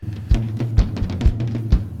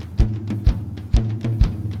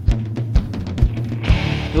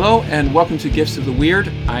Hello and welcome to Gifts of the Weird.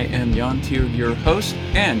 I am Jan Tier, your host,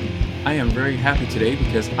 and I am very happy today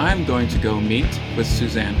because I'm going to go meet with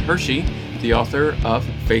Suzanne Hershey, the author of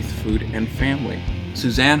Faith, Food, and Family.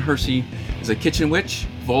 Suzanne Hershey is a kitchen witch,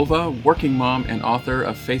 vulva, working mom, and author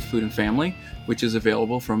of Faith, Food, and Family, which is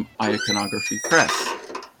available from Iconography Press.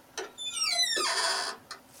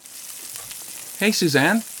 Hey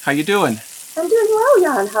Suzanne, how you doing? I'm doing well,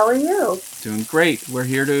 Jan. How are you? Doing great. We're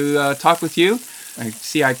here to talk with you. I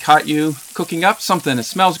see I caught you cooking up something. It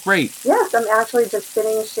smells great. Yes, I'm actually just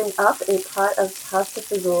finishing up a pot of pasta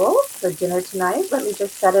fazool for dinner tonight. Let me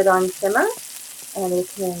just set it on simmer, and it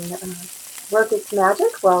can work its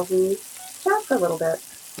magic while we chat for a little bit.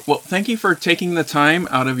 Well, thank you for taking the time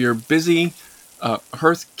out of your busy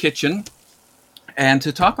hearth kitchen and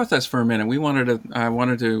to talk with us for a minute. I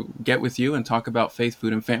wanted to get with you and talk about Faith,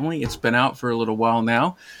 Food, and Family. It's been out for a little while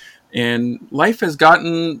now. And life has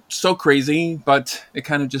gotten so crazy, but it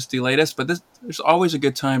kind of just delayed us. But there's always a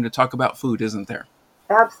good time to talk about food, isn't there?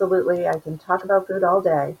 Absolutely. I can talk about food all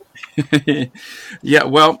day. Yeah,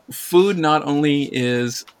 well, food not only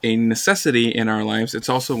is a necessity in our lives, it's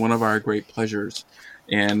also one of our great pleasures.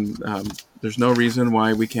 And there's no reason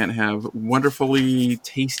why we can't have wonderfully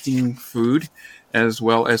tasting food, as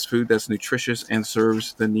well as food that's nutritious and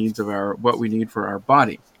serves the needs of what we need for our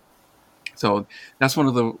body. So that's one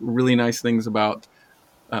of the really nice things about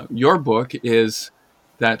your book is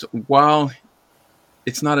that while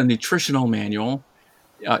it's not a nutritional manual,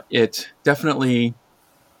 it definitely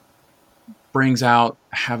brings out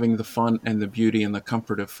having the fun and the beauty and the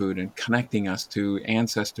comfort of food and connecting us to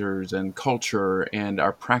ancestors and culture and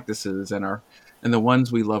our practices and the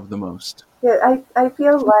ones we love the most. Yeah, I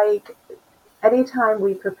feel like anytime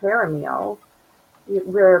we prepare a meal,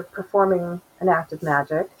 we're performing an act of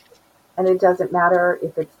magic. And it doesn't matter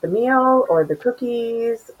if it's the meal or the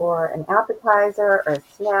cookies or an appetizer or a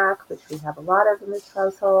snack, which we have a lot of in this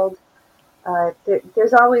household.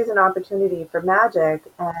 There's always an opportunity for magic,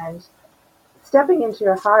 and stepping into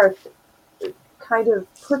your hearth kind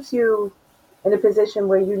of puts you in a position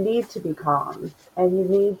where you need to be calm and you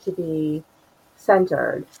need to be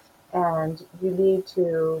centered and you need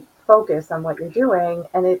to focus on what you're doing.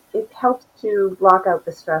 And it helps to block out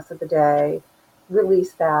the stress of the day,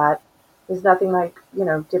 release that. There's nothing like,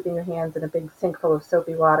 dipping your hands in a big sink full of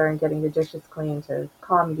soapy water and getting the dishes clean to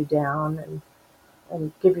calm you down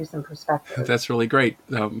and give you some perspective. That's really great.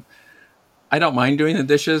 I don't mind doing the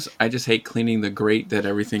dishes. I just hate cleaning the grate that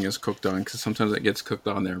everything is cooked on because sometimes it gets cooked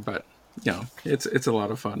on there. But, it's a lot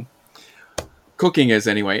of fun. Cooking is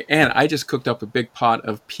anyway. And I just cooked up a big pot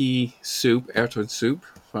of pea soup, erbsen soup,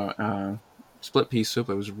 split pea soup.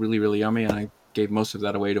 It was really, really yummy. And I gave most of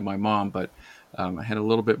that away to my mom, but I had a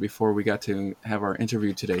little bit before we got to have our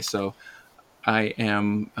interview today. So I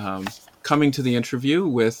am coming to the interview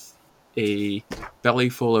with a belly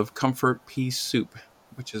full of comfort pea soup,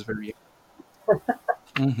 which is very...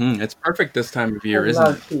 It's perfect this time of year, isn't it? I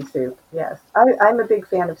love pea soup, yes. I'm a big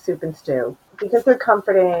fan of soup and stew because they're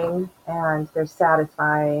comforting and they're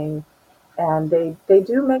satisfying. And they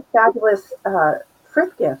do make fabulous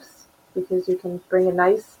thrift gifts because you can bring a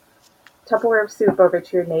nice Tupperware of soup over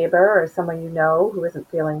to your neighbor or someone you know who isn't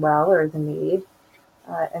feeling well or is in need.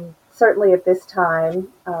 And certainly at this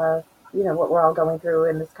time, what we're all going through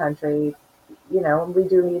in this country, we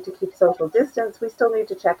do need to keep social distance. We still need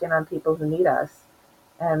to check in on people who need us.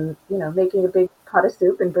 And, making a big pot of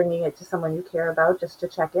soup and bringing it to someone you care about just to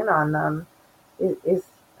check in on them is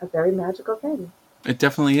a very magical thing. It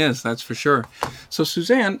definitely is, that's for sure. So,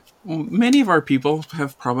 Suzanne, many of our people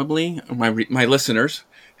have probably, my listeners,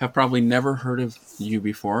 have probably never heard of you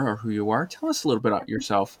before or who you are. Tell us a little bit about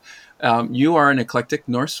yourself. You are an eclectic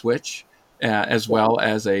Norse witch, as well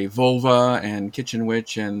as a vulva and kitchen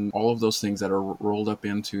witch and all of those things that are rolled up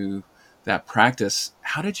into that practice.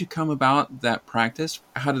 How did you come about that practice?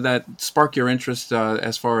 How did that spark your interest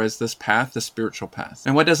as far as this path, the spiritual path?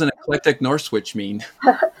 And what does an eclectic Norse witch mean?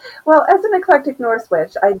 Well, as an eclectic Norse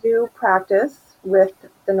witch, I do practice with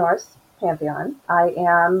the Norse pantheon. I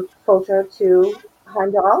am Fulcher to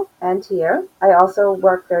Heimdall and Tyr. I also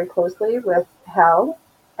work very closely with Hel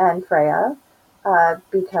and Freya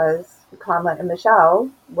because Conla and Michelle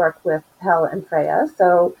work with Hel and Freya.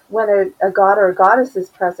 So when a god or a goddess is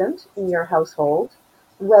present in your household,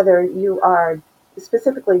 whether you are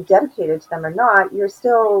specifically dedicated to them or not, you're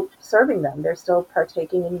still serving them. They're still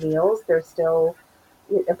partaking in meals. They're still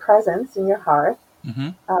a presence in your hearth. Mm-hmm.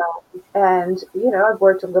 And, I've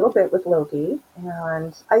worked a little bit with Loki,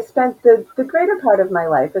 and I spent the greater part of my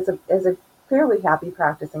life as a fairly happy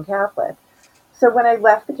practicing Catholic. So when I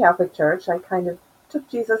left the Catholic Church, I kind of took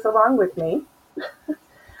Jesus along with me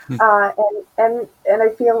And I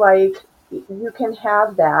feel like you can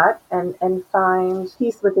have that and find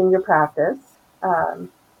peace within your practice.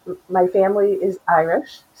 Um, my family is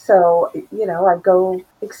Irish, so I go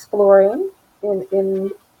exploring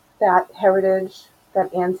in that heritage,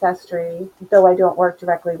 that ancestry. Though I don't work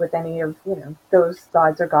directly with any of those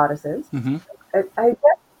gods or goddesses, Mm-hmm. I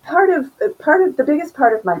guess part of the biggest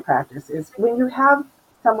part of my practice is when you have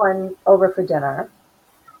someone over for dinner,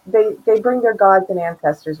 they bring their gods and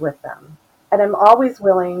ancestors with them, and I'm always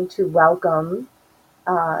willing to welcome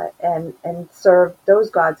and serve those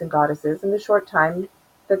gods and goddesses in the short time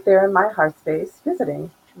that they're in my heart space visiting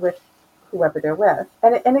with whoever they're with.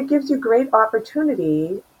 And it gives you great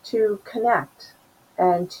opportunity to connect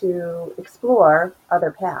and to explore other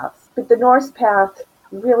paths. But the Norse path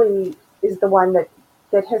really is the one that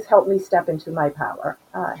has helped me step into my power.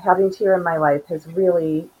 Having Tyr in my life has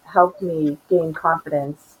really helped me gain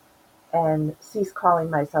confidence and cease calling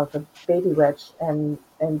myself a baby witch and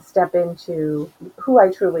step into who I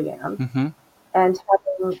truly am. Mm-hmm. And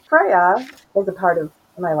having Freya as a part of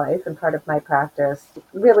my life and part of my practice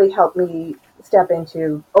really helped me step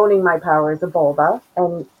into owning my power as a vulva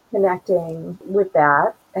and connecting with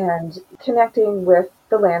that and connecting with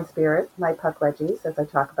the land spirit, my puckwedgies, as I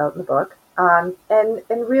talk about in the book.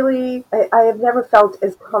 And really, I have never felt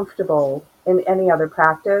as comfortable in any other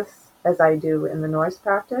practice as I do in the Norse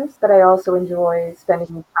practice, but I also enjoy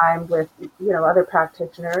spending time with other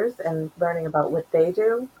practitioners and learning about what they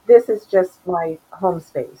do. This is just my home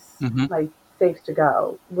space, Mm-hmm. my safe to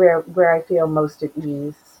go, where I feel most at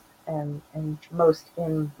ease and most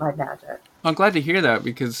in my magic. I'm glad to hear that,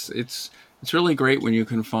 because it's really great when you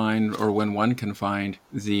can find, or when one can find,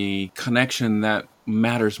 the connection that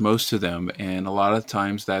matters most to them, and a lot of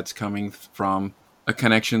times that's coming from a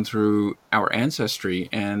connection through our ancestry.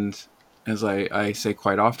 And as I say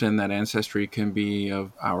quite often, that ancestry can be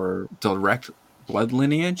of our direct blood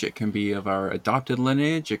lineage, it can be of our adopted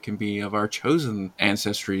lineage, it can be of our chosen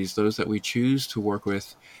ancestries, those that we choose to work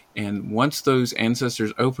with. And once those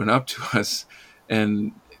ancestors open up to us,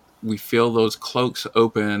 and we feel those cloaks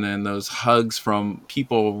open and those hugs from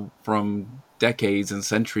people from decades and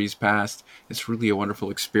centuries past, it's really a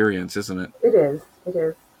wonderful experience, isn't it? It is. It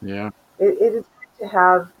is. Yeah. It is good to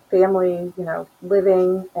have family,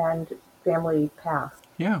 living and family past.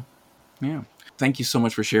 Yeah. Yeah. Thank you so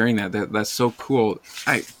much for sharing that. That's so cool.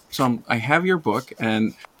 I have your book,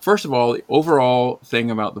 and first of all, the overall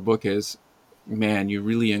thing about the book is, man, you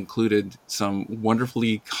really included some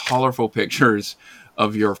wonderfully colorful pictures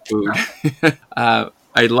of your food.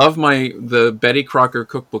 I love the Betty Crocker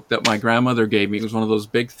cookbook that my grandmother gave me. It was one of those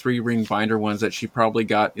big 3-ring binder ones that she probably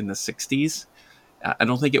got in the 60s. I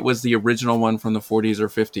don't think it was the original one from the 40s or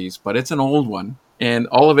 50s, but it's an old one. And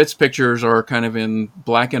all of its pictures are kind of in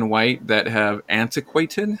black and white that have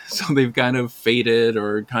antiquated. So they've kind of faded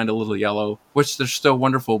or kind of a little yellow, which they're still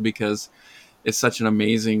wonderful because it's such an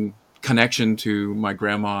amazing connection to my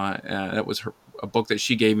grandma. That was a book that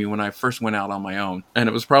she gave me when I first went out on my own. And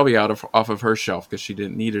it was probably off of her shelf because she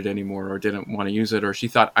didn't need it anymore, or didn't want to use it, or she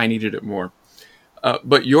thought I needed it more.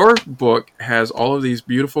 But your book has all of these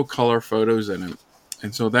beautiful color photos in it.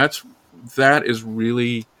 And so that is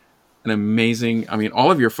really an amazing. I mean, all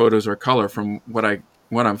of your photos are color from what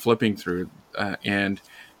I'm flipping through, and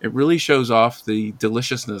it really shows off the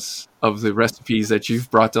deliciousness of the recipes that you've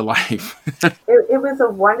brought to life. It was a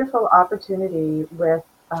wonderful opportunity with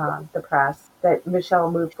the press that Michelle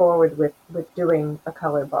moved forward with doing a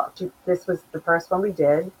color book. This was the first one we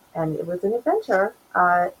did, and it was an adventure.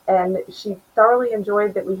 And she thoroughly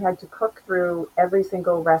enjoyed that we had to cook through every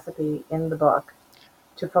single recipe in the book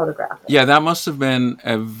to photograph it. Yeah, that must have been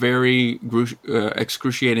a very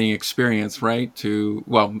excruciating experience, right?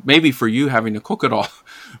 Well, maybe for you having to cook it all,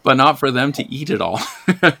 but not for them to eat it all.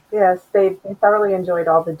 Yes, they thoroughly enjoyed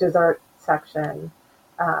all the dessert section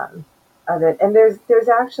um, of it. And there's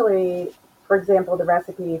actually, for example, the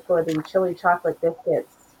recipe for the chili chocolate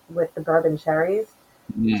biscuits with the bourbon cherries.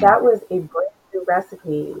 Mm. That was a brand new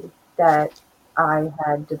recipe that I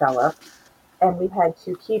had developed, and we had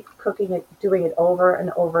to keep cooking it, doing it over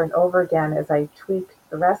and over and over again as I tweaked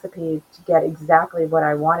the recipe to get exactly what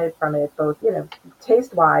I wanted from it, both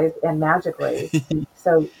taste wise and magically.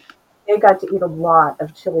 So they got to eat a lot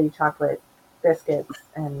of chili chocolate biscuits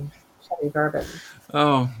and cherry bourbon.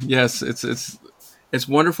 Oh yes, it's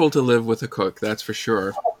wonderful to live with a cook. That's for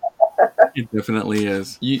sure. It definitely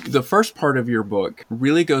is. The first part of your book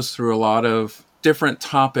really goes through a lot of different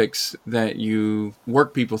topics that you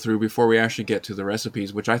work people through before we actually get to the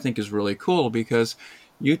recipes, which I think is really cool because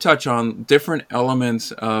you touch on different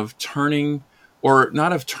elements of turning or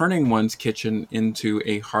not of turning one's kitchen into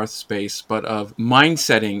a hearth space, but of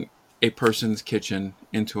mindsetting a person's kitchen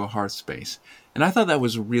into a hearth space. And I thought that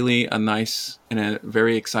was really a nice and a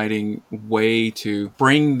very exciting way to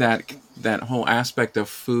bring that whole aspect of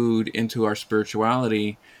food into our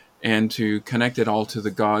spirituality, and to connect it all to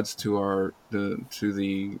the gods, to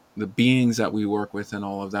the beings that we work with, and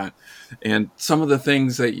all of that. And some of the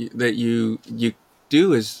things that you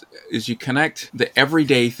do is you connect the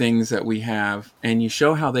everyday things that we have, and you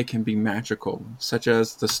show how they can be magical, such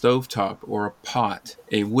as the stovetop, or a pot,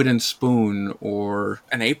 a wooden spoon, or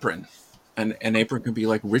an apron. An apron could be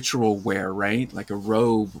like ritual wear, right? Like a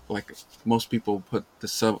robe. Like most people put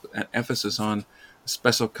an emphasis on a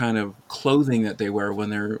special kind of clothing that they wear when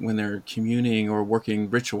they're communing or working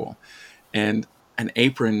ritual. And an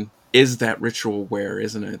apron is that ritual wear,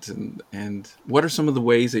 isn't it? And what are some of the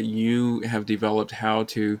ways that you have developed how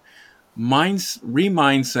to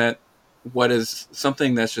re-mindset what is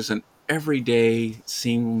something that's just an everyday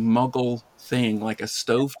seem muggle thing, like a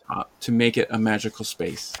stovetop, to make it a magical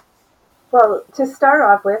space? Well, to start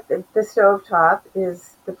off with, the stove top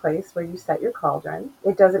is the place where you set your cauldron.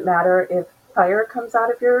 It doesn't matter if fire comes out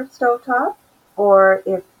of your stove top or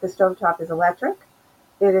if the stove top is electric.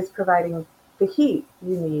 It is providing the heat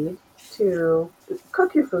you need to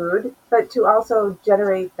cook your food, but to also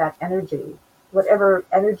generate that energy, whatever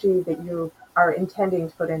energy that you are intending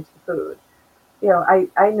to put into the food.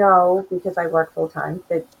 I know because I work full time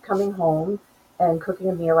that coming home and cooking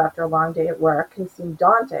a meal after a long day at work can seem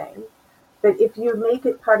daunting. But if you make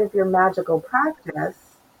it part of your magical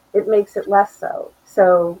practice, it makes it less so.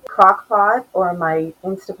 So, Crock-Pot or my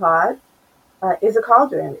Instapot is a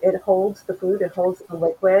cauldron. It holds the food, it holds the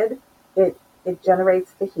liquid, it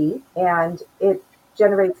generates the heat, and it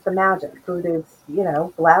generates the magic. Food is,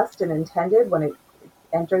 blessed and intended when it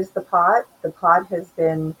enters the pot. The pot has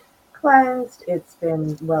been cleansed, it's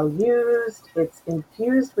been well used, it's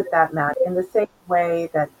infused with that magic in the same way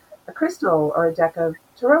that a crystal or a deck of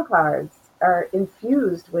tarot cards are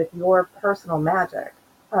infused with your personal magic.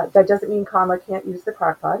 That doesn't mean Connor can't use the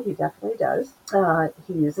crock pot. He definitely does.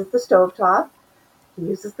 He uses the stovetop. He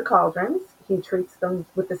uses the cauldrons. He treats them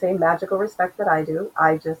with the same magical respect that I do.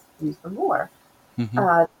 I just use them more.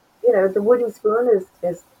 Mm-hmm. The wooden spoon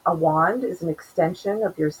is a wand, is an extension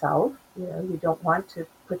of yourself. You don't want to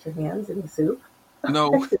put your hands in the soup.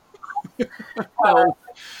 No. uh, No.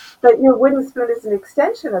 but your wooden spoon is an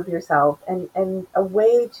extension of yourself, and a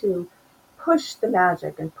way to push the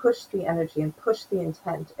magic and push the energy and push the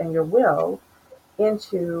intent and your will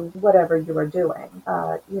into whatever you are doing.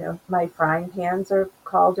 My frying pans are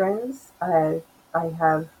cauldrons. I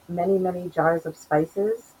have many, many jars of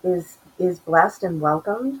spices. Is blessed and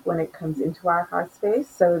welcomed when it comes into our hearth space,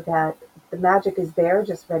 so that the magic is there,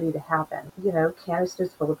 just ready to happen.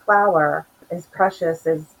 Canisters full of flour, as precious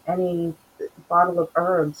as any bottle of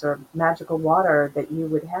herbs or magical water that you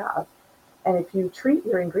would have. And if you treat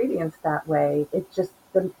your ingredients that way, it just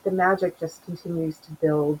the magic just continues to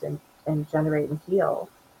build and generate and heal.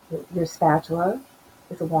 Your spatula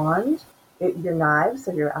is a wand. Your knives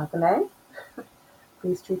are your atame.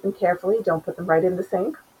 Please treat them carefully. Don't put them right in the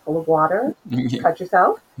sink full of water. Yeah. Cut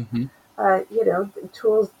yourself. Mm-hmm.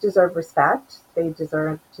 Tools deserve respect. They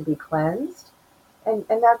deserve to be cleansed. And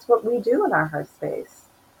that's what we do in our hearth space.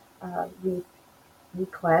 We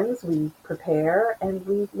cleanse, we prepare, and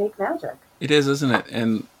we make magic. It is, isn't it?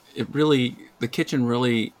 And the kitchen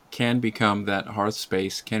really can become that hearth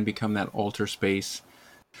space, can become that altar space.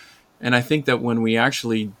 And I think that when we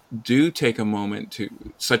actually do take a moment to,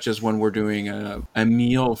 such as when we're doing a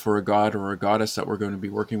meal for a god or a goddess that we're going to be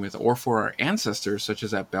working with, or for our ancestors, such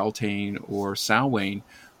as at Beltane or Samhain,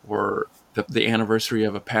 or the anniversary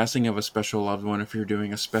of a passing of a special loved one, if you're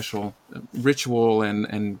doing a special ritual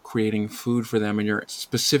and creating food for them, and you're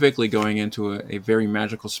specifically going into a very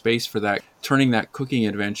magical space for that, turning that cooking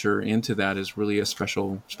adventure into that is really a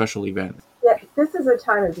special event. Yeah, this is a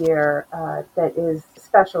time of year that is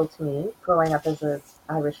special to me. Growing up as an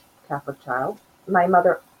Irish Catholic child, my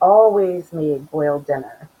mother always made boiled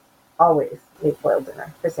dinner. Always made boiled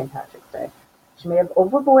dinner for St. Patrick's Day. She may have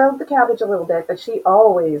overboiled the cabbage a little bit, but she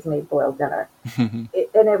always made boiled dinner. And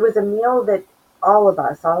it was a meal that all of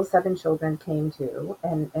us, all 7 children, came to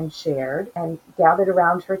and shared and gathered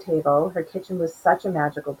around her table. Her kitchen was such a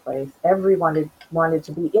magical place. Everyone wanted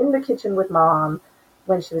to be in the kitchen with Mom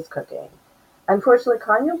when she was cooking. Unfortunately,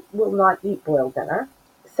 Kanya will not eat boiled dinner.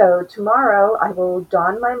 So tomorrow I will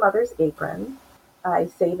don my mother's apron. I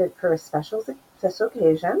save it for special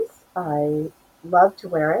occasions. I love to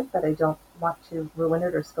wear it, but I don't want to ruin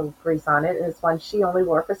it or spill grease on it. And it's one she only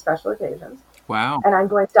wore for special occasions. Wow. And I'm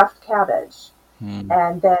going stuffed cabbage. Mm.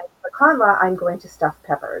 And then for Kanla, I'm going to stuff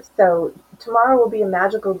peppers. So tomorrow will be a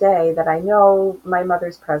magical day that I know my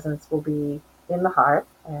mother's presence will be in the hearth.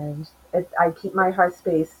 And I keep my hearth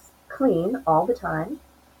space clean all the time.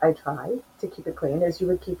 I try to keep it clean as you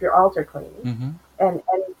would keep your altar clean. Mm-hmm. And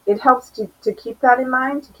it helps to keep that in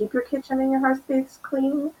mind, to keep your kitchen and your hearth space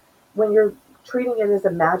clean. When you're treating it as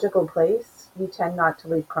a magical place, you tend not to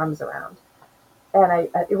leave crumbs around. And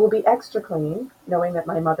it will be extra clean, knowing that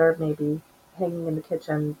my mother may be hanging in the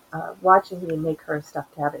kitchen, watching me make her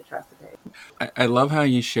stuffed cabbage recipe. I love how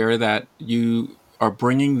you share that you are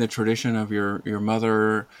bringing the tradition of your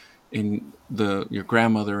mother and your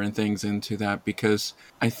grandmother and things into that, because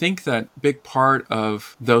I think that big part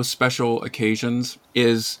of those special occasions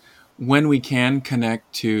is when we can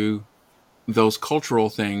connect to those cultural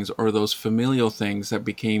things or those familial things that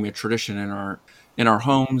became a tradition in our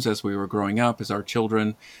homes as we were growing up as our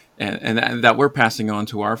children, and that we're passing on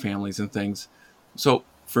to our families and things. So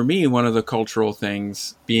for me, one of the cultural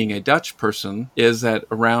things, being a Dutch person, is that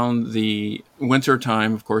around the winter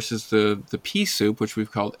time, of course, is the pea soup, which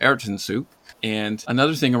we've called Ayrton soup. And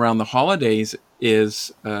another thing around the holidays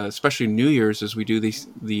is, especially New Year's, is we do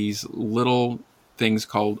these little things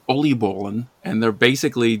called oliebollen, and they're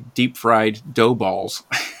basically deep fried dough balls.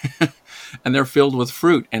 And they're filled with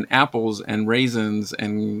fruit and apples and raisins,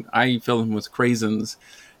 and I fill them with craisins.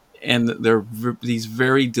 And they're these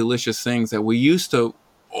very delicious things that we used to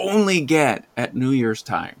only get at New Year's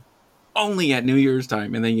time. Only at New Year's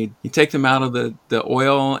time. And then you take them out of the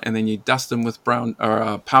oil, and then you dust them with brown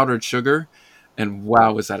or powdered sugar. And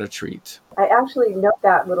wow, is that a treat! I actually know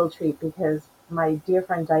that little treat because my dear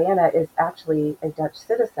friend Diana is actually a Dutch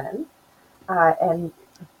citizen, and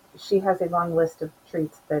she has a long list of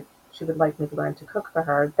treats that she would like me to learn to cook for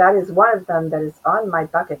her. That is one of them that is on my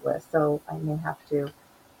bucket list, so I may have to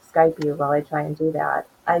Skype you while I try and do that.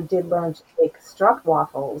 I did learn to make struck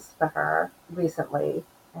waffles for her recently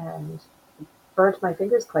and burnt my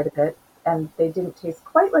fingers quite a bit, and they didn't taste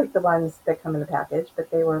quite like the ones that come in the package, but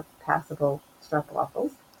they were passable struck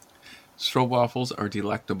waffles. Stroopwafels are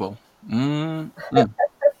delectable. Mm.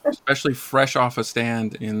 Especially fresh off a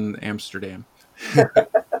stand in Amsterdam.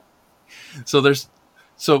 So there's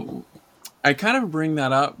so I kind of bring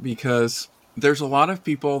that up because there's a lot of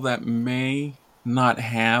people that may not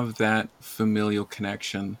have that familial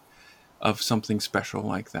connection of something special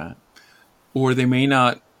like that, or they may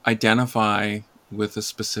not identify with a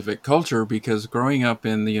specific culture because growing up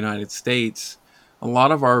in the United States, a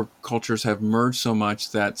lot of our cultures have merged so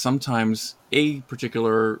much that sometimes a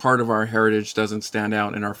particular part of our heritage doesn't stand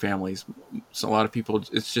out in our families. So a lot of people,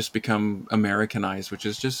 it's just become Americanized, which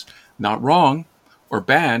is just not wrong or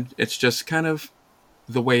bad. It's just kind of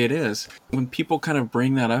the way it is. When people kind of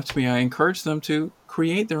bring that up to me, I encourage them to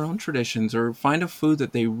create their own traditions or find a food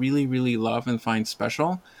that they really, really love and find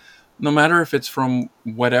special, no matter if it's from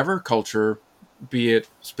whatever culture, be it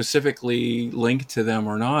specifically linked to them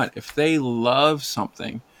or not. If they love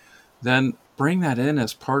something, then bring that in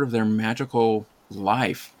as part of their magical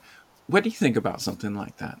life. What do you think about something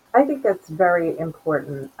like that? I think that's very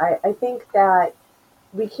important. I think that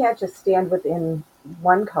we can't just stand within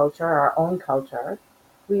one culture, our own culture.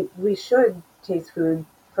 We should taste food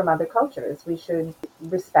from other cultures. We should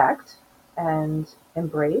respect and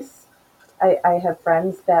embrace. I have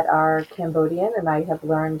friends that are Cambodian, and I have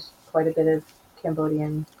learned quite a bit of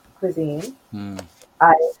Cambodian cuisine. Hmm.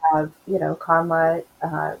 I have, Kanla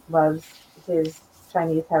loves his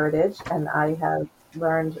Chinese heritage, and I have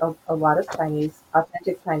learned a lot of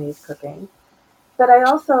authentic Chinese cooking. But I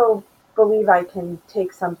also believe I can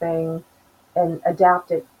take something and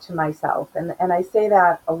adapt it to myself. And I say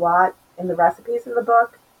that a lot in the recipes in the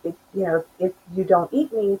book. If you don't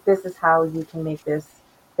eat meat, this is how you can make this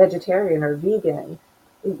vegetarian or vegan.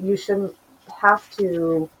 You shouldn't have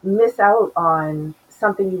to miss out on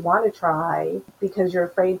something you want to try because you're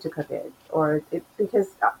afraid to cook it, because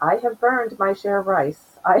I have burned my share of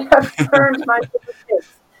rice. I have burned my share of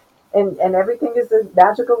steaks, and everything is a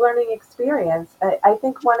magical learning experience. I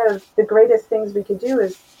think one of the greatest things we could do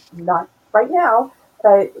is not right now,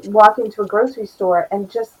 but walk into a grocery store and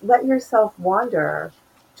just let yourself wander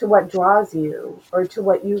to what draws you or to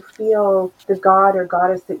what you feel the god or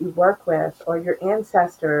goddess that you work with or your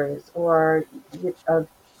ancestors or of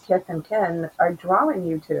kith and kin are drawing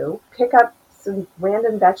you to. Pick up some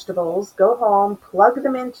random vegetables, go home, plug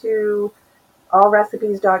them into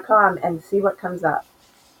allrecipes.com and see what comes up,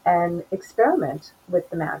 and experiment with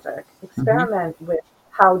the magic. Mm-hmm. Experiment with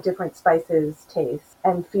how different spices taste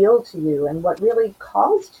and feel to you and what really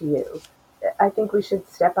calls to you. I think we should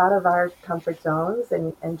step out of our comfort zones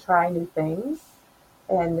and try new things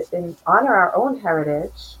and honor our own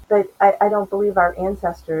heritage. But I don't believe our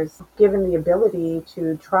ancestors, given the ability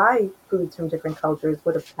to try foods from different cultures,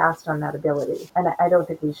 would have passed on that ability. And I don't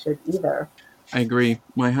think we should either. I agree.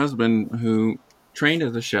 My husband, who trained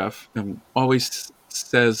as a chef, always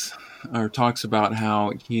says or talks about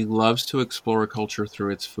how he loves to explore a culture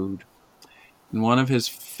through its food. And one of his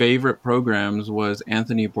favorite programs was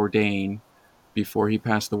Anthony Bourdain before he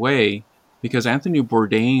passed away, because Anthony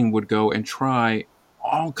Bourdain would go and try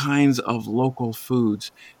all kinds of local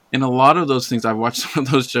foods. And a lot of those things, I've watched some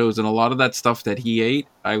of those shows, and a lot of that stuff that he ate,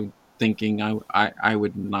 I'm thinking I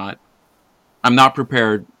would not, I'm not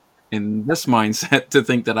prepared in this mindset to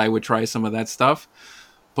think that I would try some of that stuff.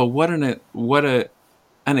 But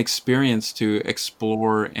an experience to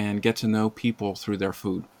explore and get to know people through their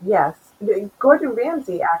food. Yes. Gordon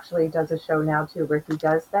Ramsay actually does a show now too where he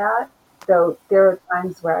does that. So there are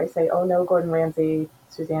times where I say, oh no, Gordon Ramsay,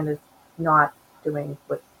 Suzanne is not doing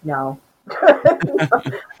what, no. I'm not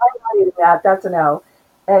eating that. That's a no.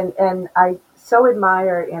 And I so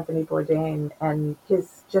admire Anthony Bourdain and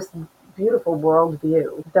his just beautiful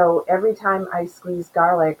worldview. Though every time I squeeze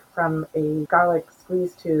garlic from a garlic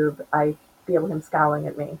squeeze tube, I feel him scowling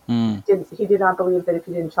at me. He did not believe that if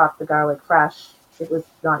you didn't chop the garlic fresh, it was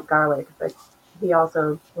not garlic, but he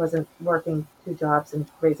also wasn't working 2 jobs and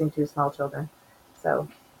raising 2 small children. So,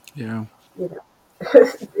 yeah,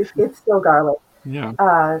 it's still garlic. Yeah.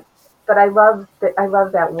 But I love that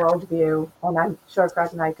worldview, and I'm sure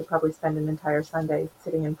Fred and I could probably spend an entire Sunday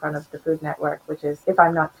sitting in front of the Food Network, which is, if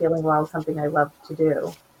I'm not feeling well, something I love to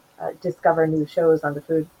do. Discover new shows on the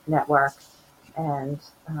Food Network, and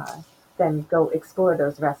then go explore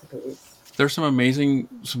those recipes. There's some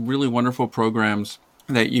really wonderful programs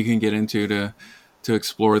that you can get into to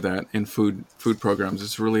explore that in food programs.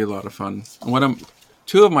 It's really a lot of fun.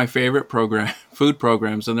 Two of my favorite food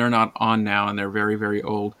programs, and they're not on now, and they're very, very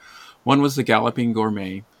old. One was the Galloping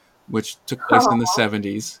Gourmet, which took place in the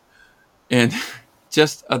 70s, and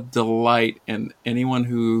just a delight. And anyone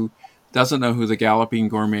who doesn't know who the Galloping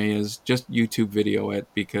Gourmet is, just YouTube video it,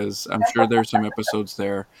 because I'm sure there's some episodes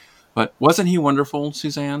there. But wasn't he wonderful,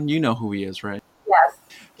 Suzanne? You know who he is, right?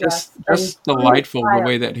 Yes. Just delightful the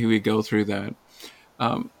way that he would go through that.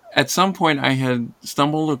 At some point, I had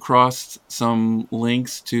stumbled across some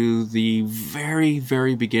links to the very,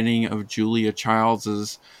 very beginning of Julia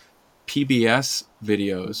Childs' PBS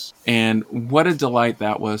videos. And what a delight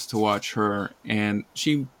that was to watch her. And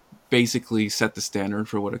she basically set the standard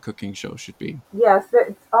for what a cooking show should be. Yes,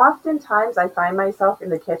 oftentimes I find myself in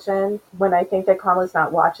the kitchen when I think that Carla's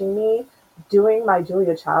not watching me, doing my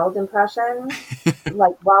Julia Child impression,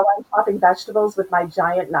 like while I'm chopping vegetables with my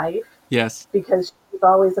giant knife. Yes. Because she's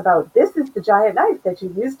always about, this is the giant knife that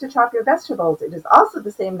you use to chop your vegetables. It is also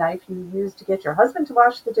the same knife you use to get your husband to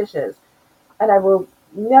wash the dishes. And I will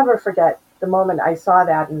never forget the moment I saw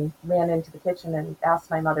that and ran into the kitchen and asked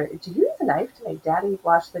my mother, do you use a knife to make Daddy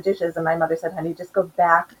wash the dishes? And my mother said, honey, just go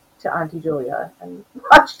back to Auntie Julia and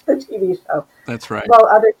watch the TV show. That's right. While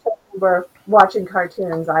other children were watching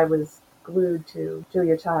cartoons, I was glued to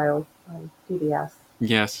Julia Child on PBS.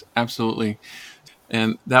 Yes, absolutely.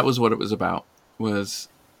 And that was what it was about, was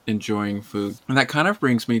enjoying food. And that kind of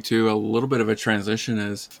brings me to a little bit of a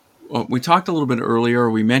transition. We talked a little bit earlier,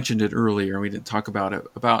 we mentioned it earlier, we didn't talk about it,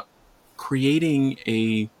 about creating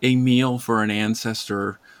a meal for an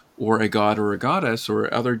ancestor or a god or a goddess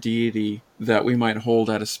or other deity that we might hold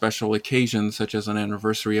at a special occasion, such as an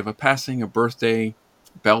anniversary of a passing, a birthday,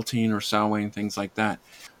 Beltane or Samhain, things like that.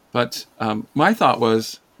 But my thought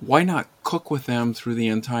was, why not cook with them through the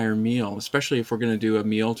entire meal, especially if we're going to do a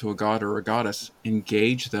meal to a god or a goddess,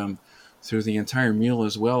 engage them through the entire meal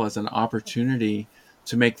as well as an opportunity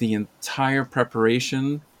to make the entire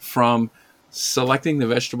preparation, from selecting the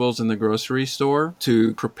vegetables in the grocery store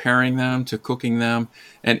to preparing them, to cooking them,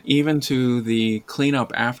 and even to the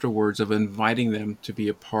cleanup afterwards of inviting them to be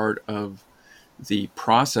a part of the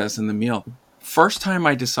process in the meal. First time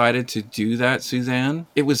I decided to do that, Suzanne,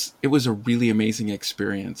 it was a really amazing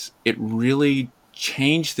experience. It really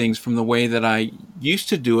changed things from the way that I used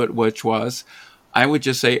to do it, which was I would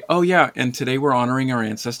just say, oh yeah, and today we're honoring our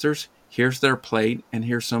ancestors. Here's their plate, and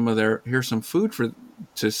here's some food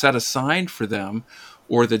to set aside for them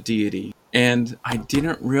or the deity. And I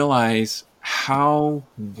didn't realize how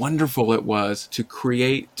wonderful it was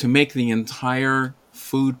to make the entire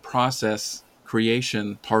food process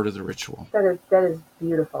creation part of the ritual. That is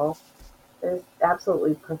beautiful. It is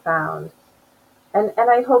absolutely profound. And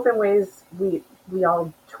I hope in ways we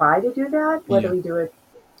all try to do that, whether we do it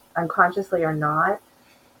unconsciously or not.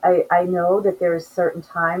 I know that there's certain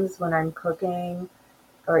times when I'm cooking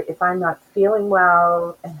or if I'm not feeling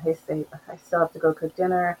well and I say I still have to go cook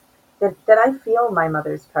dinner, that I feel my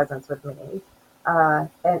mother's presence with me.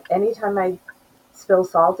 And anytime I spill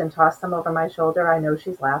salt and toss some over my shoulder, I know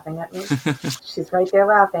she's laughing at me. She's right there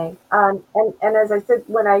laughing. And as I said,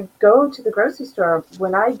 when I go to the grocery store,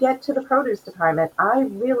 when I get to the produce department, I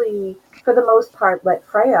really, for the most part, let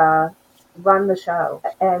Freya run the show.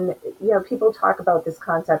 And, people talk about this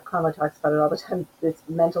concept, Karma talks about it all the time, this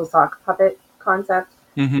mental sock puppet concept.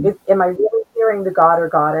 Mm-hmm. Am I really hearing the god or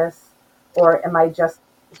goddess, or am I just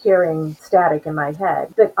hearing static in my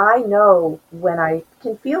head? But I know when I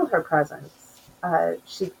can feel her presence.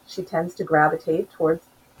 She tends to gravitate towards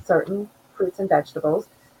certain fruits and vegetables,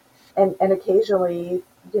 and occasionally,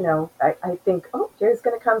 I think, oh, here's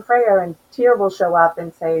going to come Freya, and Tyr will show up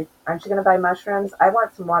and say, aren't you going to buy mushrooms? I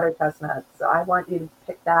want some water chestnuts. So I want you to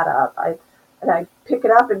pick that up. And I pick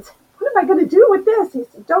it up and say, what am I going to do with this? He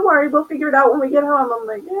said, don't worry, we'll figure it out when we get home. I'm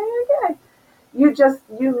like, yeah, okay.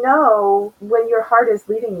 You know when your heart is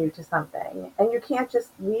leading you to something, and you can't just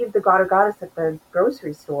leave the god or goddess at the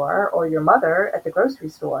grocery store or your mother at the grocery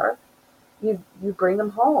store. You bring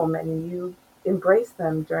them home and you embrace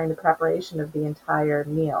them during the preparation of the entire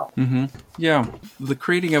meal. Mm-hmm. Yeah, the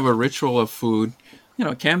creating of a ritual of food,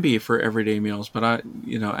 it can be for everyday meals, but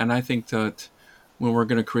and I think that when we're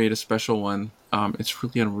going to create a special one, it's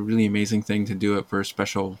really a really amazing thing to do it for a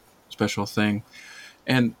special thing.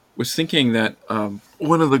 And was thinking that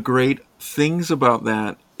one of the great things about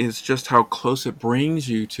that is just how close it brings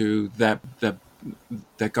you to that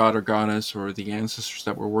god or goddess or the ancestors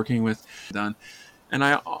that we're working with. Done. And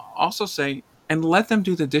I also say, and let them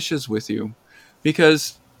do the dishes with you,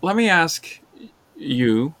 because let me ask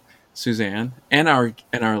you, Suzanne, and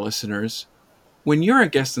our listeners, when you're a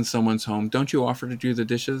guest in someone's home, don't you offer to do the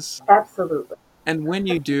dishes? Absolutely. And when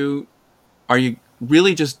you do, are you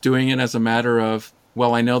really just doing it as a matter of,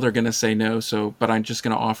 well, I know they're going to say no, but I'm just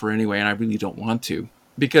going to offer anyway, and I really don't want to?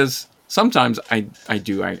 Because sometimes I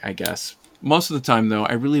do, I guess. Most of the time, though,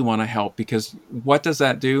 I really want to help, because what does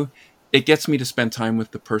that do? It gets me to spend time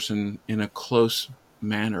with the person in a close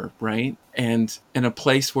manner, right? And in a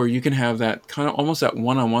place where you can have that kind of almost that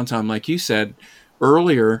one-on-one time, like you said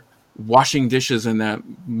earlier, washing dishes in that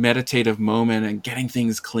meditative moment and getting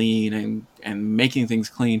things clean and making things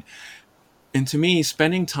clean. And to me,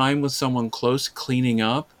 spending time with someone close, cleaning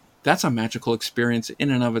up, that's a magical experience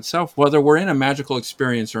in and of itself, whether we're in a magical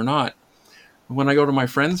experience or not. When I go to my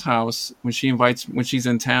friend's house, when she's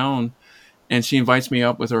in town and she invites me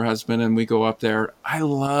up with her husband and we go up there, I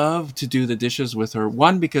love to do the dishes with her.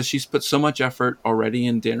 One, because she's put so much effort already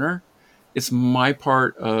in dinner. It's my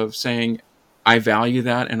part of saying, I value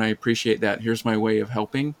that and I appreciate that. Here's my way of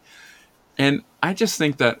helping. And I just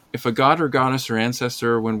think that if a god or goddess or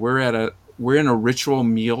ancestor, when we're in a ritual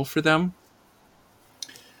meal for them,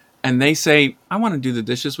 and they say, I want to do the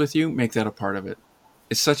dishes with you, make that a part of it.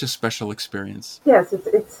 It's such a special experience. Yes,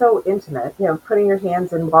 it's so intimate. Putting your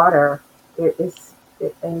hands in water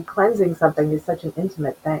and cleansing something is such an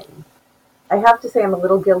intimate thing. I have to say I'm a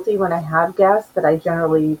little guilty when I have guests that I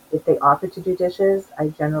generally, if they offer to do dishes, I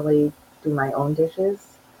generally do my own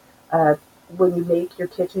dishes. When you make your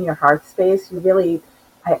kitchen your hearth space, you really,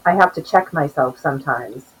 I have to check myself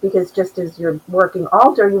sometimes, because just as your working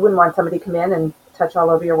altar, you wouldn't want somebody to come in and touch all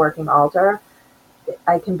over your working altar.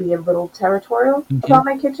 I can be a little territorial about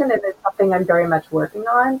my kitchen, and it's something I'm very much working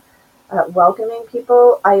on. Welcoming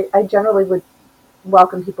people, I generally would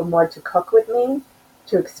welcome people more to cook with me,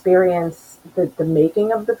 to experience the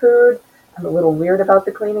making of the food. I'm a little weird about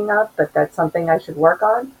the cleaning up, but that's something I should work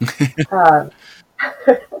on.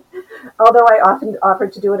 Although I often offer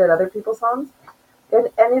to do it at other people's homes. And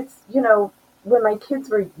it's, when my kids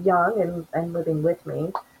were young and living with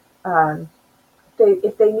me,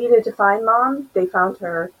 if they needed to find mom, they found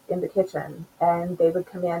her in the kitchen, and they would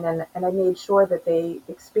come in, and I made sure that they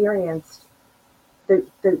experienced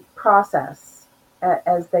the process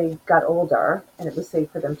as they got older, and it was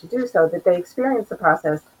safe for them to do so, that they experienced the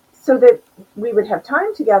process so that we would have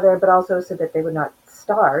time together, but also so that they would not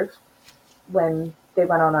starve when they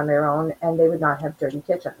went out on their own, and they would not have dirty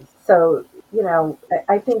kitchens. So,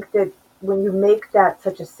 I think that when you make that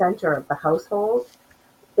such a center of the household,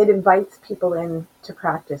 it invites people in to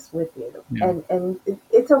practice with you. Yeah. And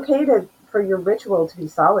it's okay for your ritual to be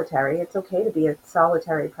solitary. It's okay to be a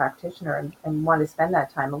solitary practitioner and want to spend that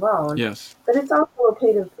time alone. Yes. But it's also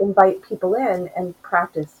okay to invite people in and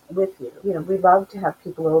practice with you. We love to have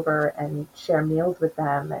people over and share meals with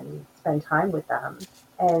them and spend time with them.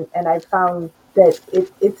 And I found that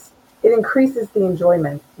it increases the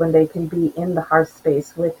enjoyment when they can be in the hearth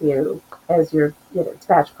space with you as you're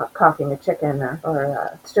spatchcocking a chicken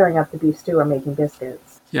or stirring up the beef stew or making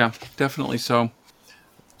biscuits. Yeah, definitely so.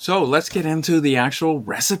 So let's get into the actual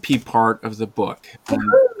recipe part of the book. And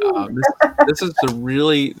this is the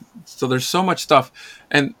really, so there's so much stuff.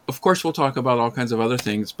 And of course, we'll talk about all kinds of other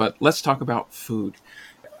things, but let's talk about food.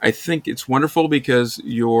 I think it's wonderful because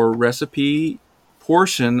your recipe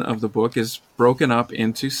portion of the book is broken up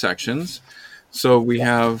into sections. So we Yeah.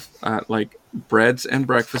 have like breads and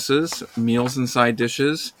breakfasts, meals and side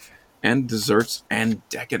dishes, and desserts and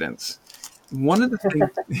decadence. One of the things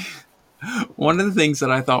one of the things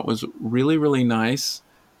that I thought was really, really nice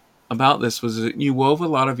about this was that you wove a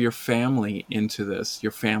lot of your family into this,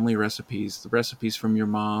 your family recipes, the recipes from your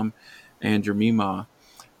mom and your Mima.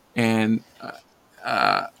 And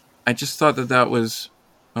uh, I just thought that that was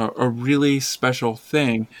a really special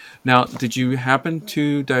thing. Now, did you happen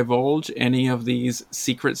to divulge any of these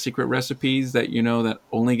secret recipes that you know that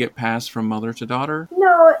only get passed from mother to daughter?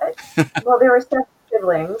 No, well, there were 7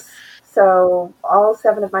 siblings, so all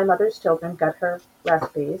 7 of my mother's children got her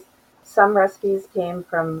recipes. Some recipes came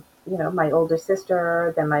from, my older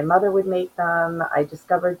sister, then my mother would make them. I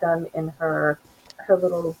discovered them in her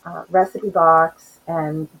little recipe box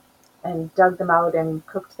and dug them out and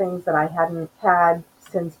cooked things that I hadn't had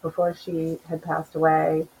since before she had passed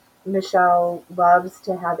away. Michelle loves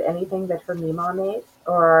to have anything that her Mima made,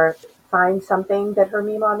 or find something that her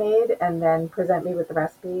Mima made and then present me with the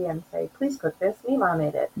recipe and say, please cook this. Mima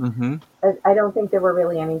made it. Mm-hmm. I don't think there were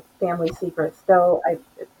really any family secrets, though.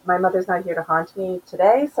 My mother's not here to haunt me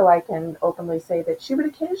today, so I can openly say that she would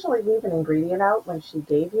occasionally leave an ingredient out when she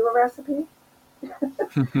gave you a recipe.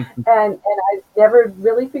 And I never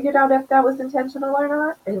really figured out if that was intentional or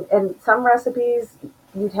not. And some recipes,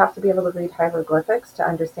 you'd have to be able to read hieroglyphics to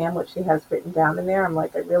understand what she has written down in there. I'm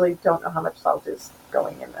like, I really don't know how much salt is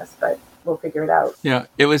going in this, but we'll figure it out. Yeah,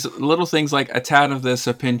 it was little things like a tad of this,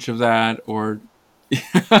 a pinch of that, or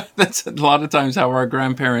that's a lot of times how our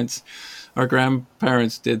grandparents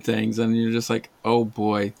did things, and you're just like, oh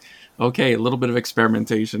boy, okay, a little bit of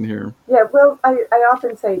experimentation here. Yeah, well, I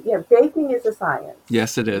often say, yeah, baking is a science.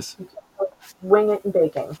 Yes, it is. You can't wing it in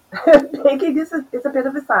baking. Baking is a bit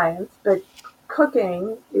of a science, but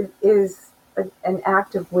cooking is an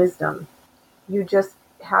act of wisdom. You just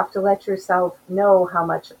have to let yourself know how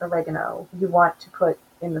much oregano you want to put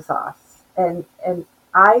in the sauce. And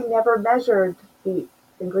I never measured the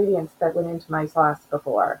ingredients that went into my sauce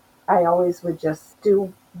before. I always would just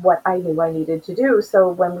do what I knew I needed to do. So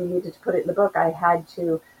when we needed to put it in the book, I had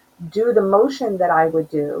to do the motion that I would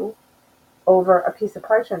do over a piece of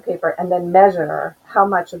parchment paper and then measure how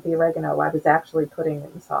much of the oregano I was actually putting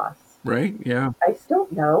in the sauce. Right? Yeah. I still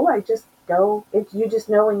know. I just go. You just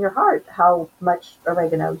know in your heart how much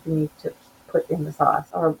oregano you need to put in the sauce,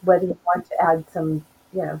 or whether you want to add some,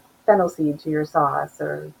 fennel seed to your sauce,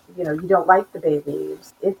 or you don't like the bay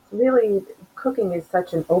leaves. It's really, cooking is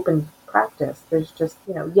such an open practice. There's just,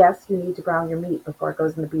 yes, you need to brown your meat before it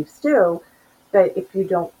goes in the beef stew, but if you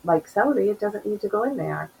don't like celery, it doesn't need to go in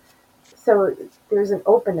there. So there's an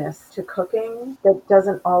openness to cooking that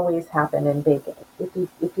doesn't always happen in baking. If you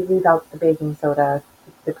leave out the baking soda,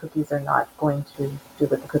 the cookies are not going to do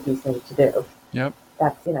what the cookies need to do. Yep.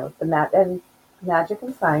 That's, and magic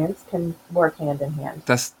and science can work hand in hand.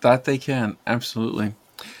 That they can absolutely.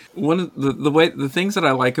 One of the things that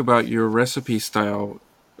I like about your recipe style,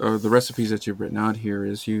 or the recipes that you've written out here,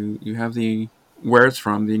 is you have the where it's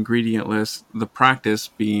from, the ingredient list, the practice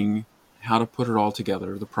being how to put it all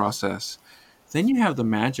together, the process. Then you have the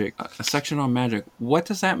magic, a section on magic. What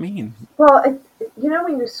does that mean? Well,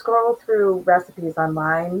 when you scroll through recipes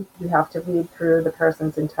online, you have to read through the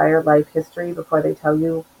person's entire life history before they tell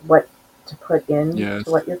you what to put in Yes.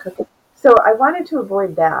 to what you're cooking. So I wanted to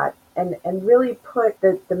avoid that and really put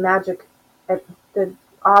the magic at the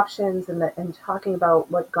options and talking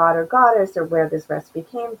about what god or goddess or where this recipe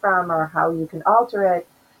came from or how you can alter it.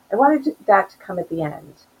 I wanted that to come at the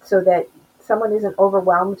end so that someone isn't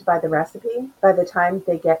overwhelmed by the recipe by the time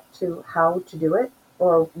they get to how to do it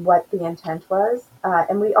or what the intent was.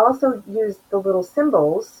 And we also used the little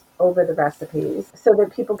symbols over the recipes so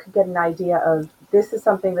that people could get an idea of, this is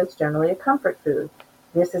something that's generally a comfort food.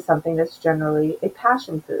 This is something that's generally a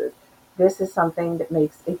passion food. This is something that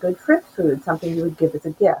makes a good frith food, something you would give as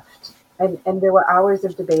a gift. And there were hours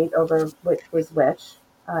of debate over which was which.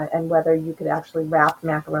 And whether you could actually wrap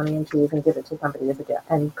macaroni and cheese and give it to somebody as a gift.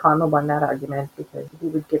 And Karma won that argument because he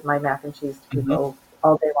would give my mac and cheese to people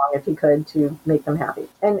all day long if he could to make them happy.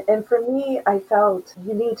 And for me, I felt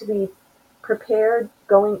you need to be prepared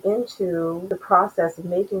going into the process of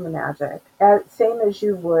making the magic, same as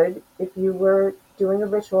you would if you were doing a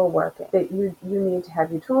ritual working. That you need to have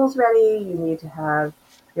your tools ready, you need to have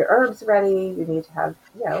your herbs ready, you need to have,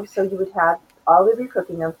 so you would have all of your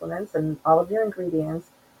cooking implements and all of your ingredients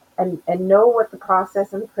and know what the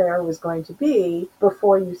process and the prayer was going to be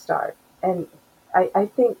before you start. And I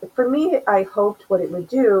think for me, I hoped what it would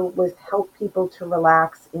do was help people to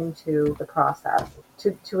relax into the process,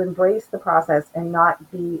 to embrace the process and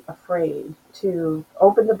not be afraid to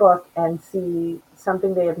open the book and see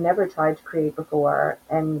something they have never tried to create before.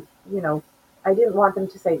 And, I didn't want them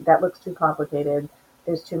to say, that looks too complicated.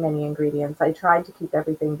 There's too many ingredients. I tried to keep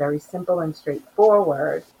everything very simple and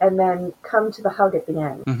straightforward and then come to the hug at the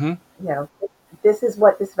end. Mm-hmm. You know, this is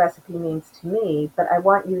what this recipe means to me, but I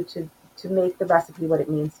want you to make the recipe what it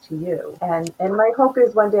means to you. And my hope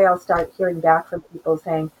is one day I'll start hearing back from people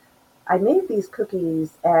saying, I made these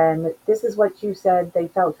cookies and this is what you said they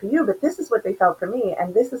felt for you, but this is what they felt for me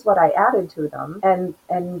and this is what I added to them and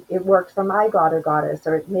it worked for my god or goddess,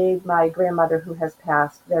 or it made my grandmother who has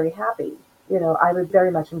passed very happy. I would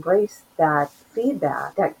very much embrace that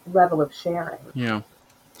feedback, that level of sharing. Yeah.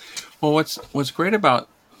 Well, what's great about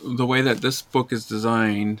the way that this book is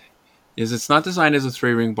designed is it's not designed as a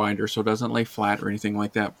 3-ring binder, so it doesn't lay flat or anything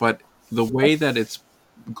like that. But the way that it's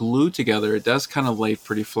glued together, it does kind of lay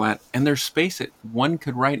pretty flat. And there's space that one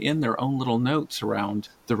could write in their own little notes around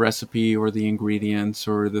the recipe or the ingredients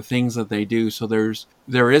or the things that they do. So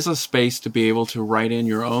there is a space to be able to write in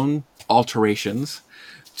your own alterations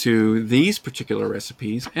to these particular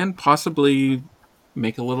recipes and possibly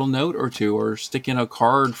make a little note or two or stick in a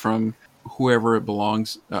card from whoever it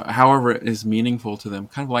belongs, however it is meaningful to them.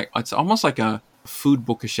 Kind of like, it's almost like a food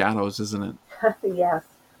book of shadows, isn't it? Yes.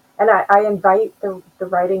 And I invite the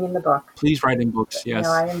writing in the book. Please write in books, yes.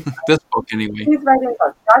 This book, anyway. Please write in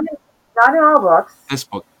books. Not in all books. This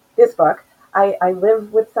book. This book. I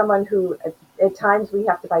live with someone who, at times, we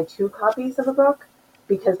have to buy 2 copies of a book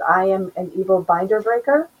because I am an evil binder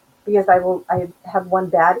breaker. Because I have one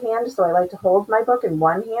bad hand, so I like to hold my book in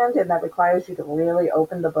one hand, and that requires you to really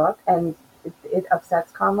open the book. And it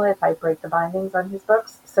upsets Kamala if I break the bindings on his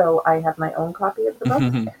books, so I have my own copy of the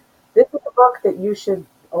book. This is a book that you should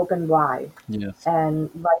open wide, yes,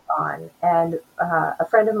 and write on. And a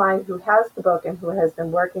friend of mine who has the book and who has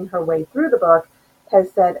been working her way through the book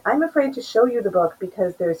has said, I'm afraid to show you the book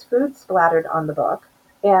because there's food splattered on the book.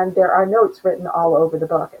 And there are notes written all over the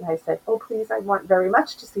book. And I said, oh, please, I want very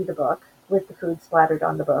much to see the book with the food splattered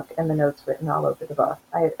on the book and the notes written all over the book.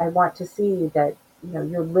 I want to see that,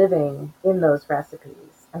 you're living in those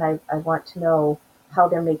recipes. And I want to know how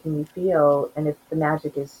they're making you feel and if the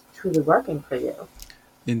magic is truly working for you.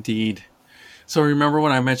 Indeed. So remember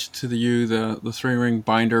when I mentioned to you the 3-ring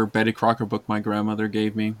binder Betty Crocker book my grandmother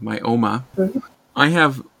gave me, my Oma? Mm-hmm. I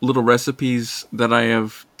have little recipes that I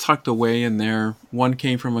have tucked away in there. One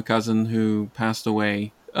came from a cousin who passed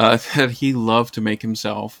away that he loved to make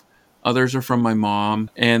himself. Others are from my mom,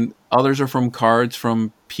 and others are from cards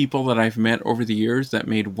from people that I've met over the years that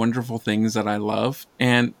made wonderful things that I love.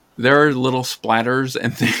 And there are little splatters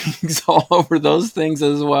and things all over those things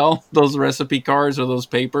as well, those recipe cards or those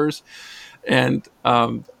papers. And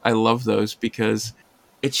I love those because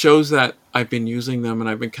it shows that I've been using them and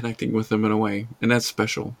I've been connecting with them in a way. And that's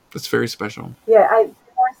special. That's very special. Yeah, there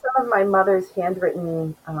are some of my mother's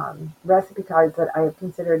handwritten recipe cards that I have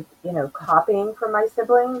considered, copying from my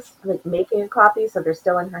siblings, like making a copy so they're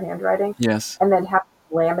still in her handwriting. Yes. And then have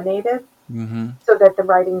them laminated mm-hmm. so that the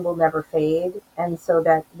writing will never fade. And so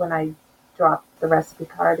that when I drop the recipe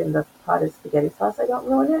card in the pot of spaghetti sauce, I don't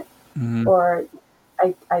ruin it. Mm-hmm. Or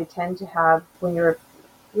I tend to have, when you're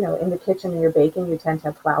in the kitchen and you're baking, you tend to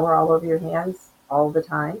have flour all over your hands all the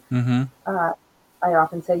time. Mm-hmm. I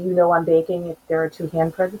often say, I'm baking if there are 2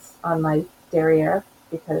 handprints on my derriere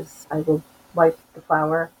because I will wipe the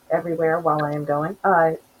flour everywhere while I am going.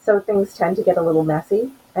 So things tend to get a little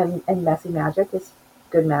messy, and messy magic is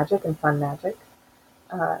good magic and fun magic.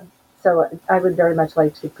 So I would very much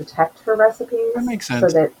like to protect her recipes. That makes sense. So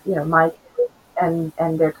that, my kids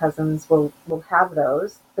and their cousins will have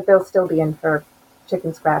those, but they'll still be in her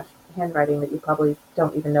chicken scratch handwriting that you probably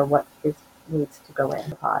don't even know what needs to go in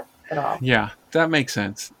the pot at all. Yeah, that makes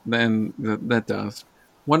sense. Then that does.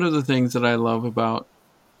 One of the things that I love about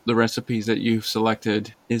the recipes that you've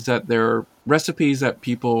selected is that they're recipes that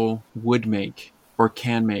people would make or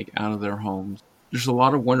can make out of their homes. There's a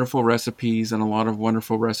lot of wonderful recipes and a lot of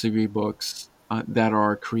wonderful recipe books that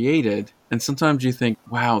are created. And sometimes you think,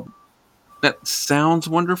 wow, that sounds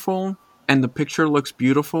wonderful and the picture looks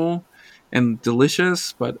beautiful and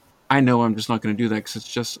delicious, but I know I'm just not going to do that because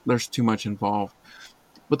it's just, there's too much involved.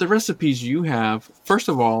 But the recipes you have, first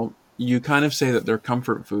of all, you kind of say that they're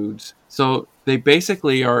comfort foods. So they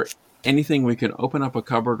basically are anything we can open up a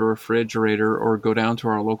cupboard or refrigerator or go down to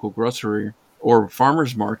our local grocery or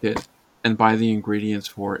farmer's market and buy the ingredients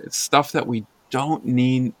for. It's stuff that we don't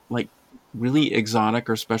need, like really exotic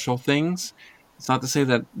or special things. It's not to say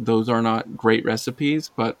that those are not great recipes,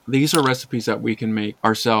 but these are recipes that we can make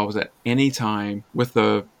ourselves at any time with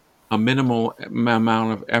a minimal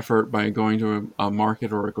amount of effort by going to a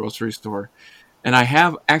market or a grocery store. And I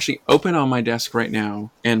have actually open on my desk right now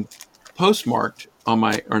and postmarked on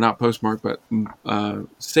my, or not postmarked, but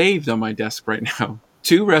saved on my desk right now,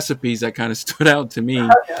 two recipes that kind of stood out to me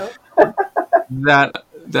Oh,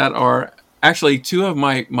 that are actually two of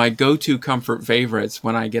my go-to comfort favorites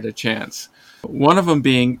when I get a chance. One of them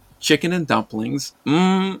being chicken and dumplings.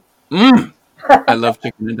 I love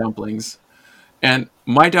chicken and dumplings. And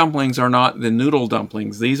my dumplings are not the noodle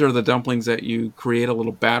dumplings. These are the dumplings that you create a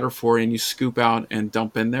little batter for and you scoop out and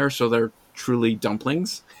dump in there. So they're truly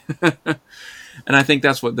dumplings. And I think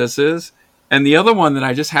that's what this is. And the other one that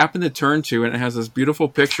I just happened to turn to, and it has this beautiful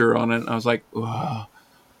picture on it. And I was like, oh,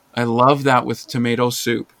 I love that with tomato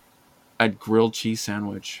soup. A grilled cheese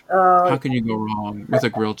sandwich. How oh, can you go wrong with a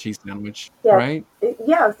grilled cheese sandwich, yes, right?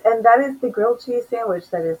 yes, and that is the grilled cheese sandwich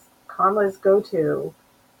that is Conla's go-to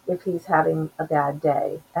if he's having a bad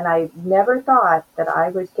day. And I never thought that I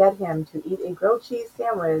would get him to eat a grilled cheese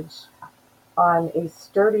sandwich on a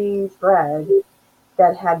sturdy bread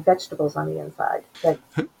that had vegetables on the inside.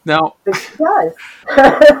 Now, But he does.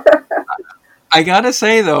 I gotta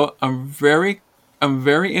say though, I'm very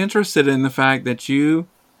interested in the fact that you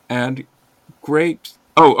add grapes.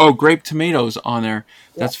 Grape tomatoes on there.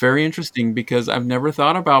 Yeah. That's very interesting because I've never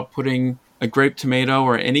thought about putting a grape tomato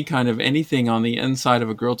or any kind of anything on the inside of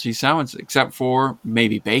a grilled cheese sandwich, except for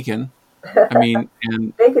maybe bacon. I mean,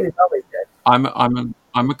 and Bacon is always good.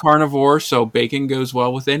 I'm a carnivore, so bacon goes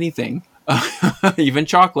well with anything, even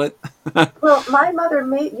chocolate. Well, my mother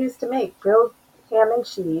used to make grilled ham and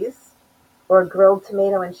cheese or grilled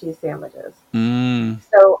tomato and cheese sandwiches. Mm,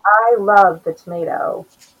 So I love the tomato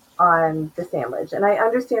on the sandwich. And I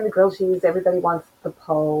understand the grilled cheese, everybody wants the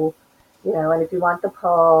pole, and if you want the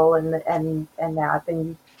pole and that,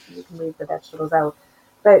 then you can leave the vegetables out.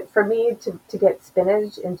 But for me to get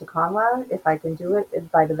spinach into conla, if I can do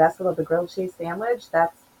it by the vessel of the grilled cheese sandwich,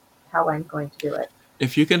 that's how I'm going to do it.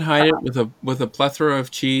 if you can hide it with a plethora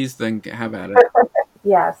of cheese, then have at it.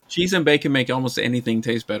 Yes. Cheese and bacon make almost anything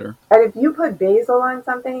taste better. And if you put basil on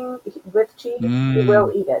something with cheese, you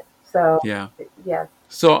will eat it. So, Yeah. yes.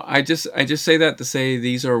 So I just say that to say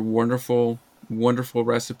these are wonderful, wonderful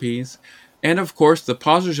recipes, and of course the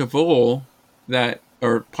pasta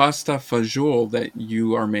fagioli that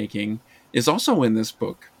you are making is also in this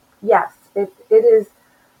book. Yes, it is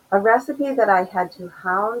a recipe that I had to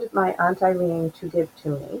hound my Aunt Eileen to give to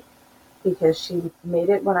me because she made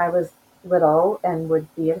it when I was little and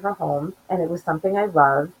would be at her home, and it was something I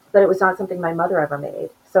loved, but it was not something my mother ever made.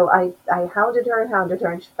 So I hounded her,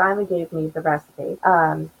 and she finally gave me the recipe.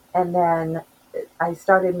 And then I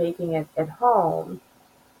started making it at home,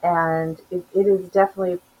 and it is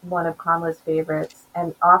definitely one of Conla's favorites.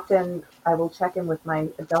 And often I will check in with my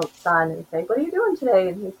adult son and say, "What are you doing today?"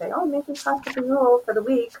 And he'd say, "Oh, I'm making pasta fagioli for the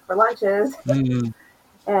week for lunches." Mm,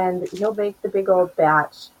 And he'll make the big old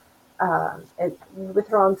batch and with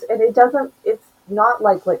her own. And it doesn't. It's not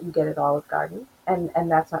like what you get at Olive Garden, and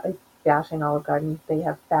that's not bashing Olive Garden. They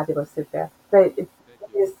have fabulous soup there, but it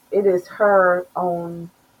is her own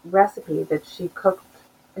recipe that she cooked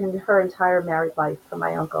in her entire married life for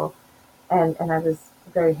my uncle, and I was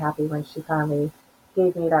very happy when she finally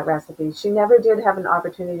gave me that recipe. She never did have an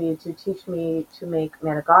opportunity to teach me to make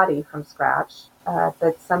manicotti from scratch,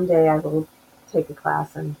 but someday I will take a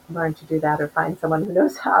class and learn to do that, or find someone who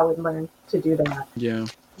knows how and learn to do that, yeah.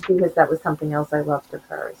 because that was something else I loved of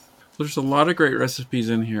hers. There's a lot of great recipes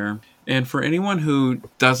in here. And for anyone who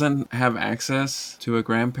doesn't have access to a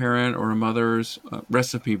grandparent or a mother's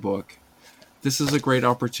recipe book, this is a great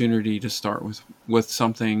opportunity to start with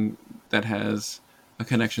something that has a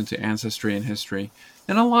connection to ancestry and history.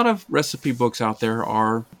 And a lot of recipe books out there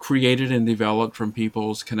are created and developed from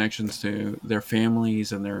people's connections to their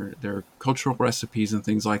families and their cultural recipes and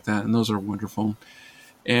things like that. And those are wonderful.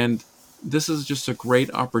 And this is just a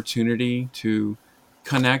great opportunity to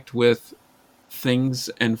connect with things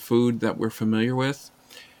and food that we're familiar with.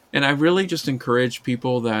 And I really just encourage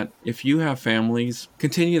people that if you have families,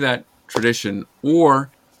 continue that tradition. Or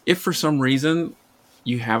if for some reason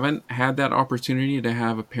you haven't had that opportunity to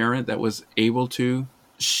have a parent that was able to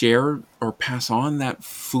share or pass on that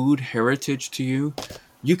food heritage to you,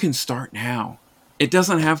 you can start now. It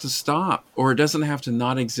doesn't have to stop, or it doesn't have to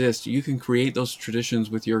not exist. You can create those traditions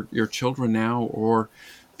with your children now, or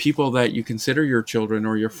people that you consider your children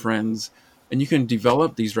or your friends, and you can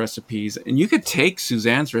develop these recipes. And you could take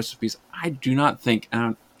Suzanne's recipes. I do not think,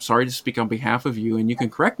 sorry to speak on behalf of you, and you can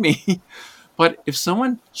correct me. But if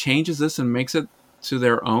someone changes this and makes it to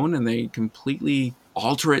their own and they completely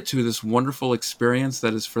alter it to this wonderful experience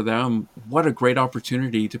that is for them, what a great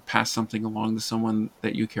opportunity to pass something along to someone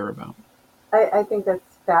that you care about. I think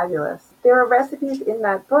that's fabulous. There are recipes in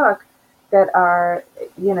that book that are,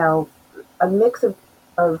 you know, a mix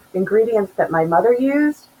of ingredients that my mother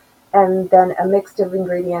used and then a mix of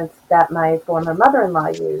ingredients that my former mother-in-law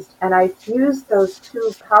used. And I fused those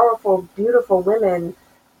two powerful, beautiful women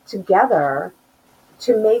together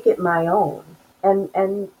to make it my own. And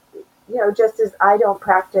you know, just as I don't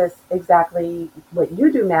practice exactly what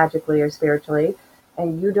you do magically or spiritually,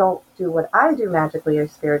 and you don't do what I do magically or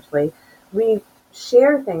spiritually, we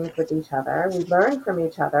share things with each other, we learn from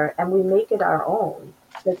each other, and we make it our own.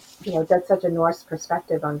 That's, you know, that's such a Norse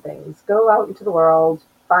perspective on things. Go out into the world,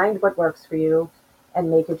 find what works for you,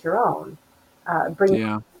 and make it your own. Bring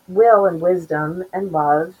Yeah. will and wisdom and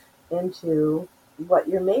love into what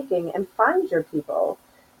you're making, and find your people.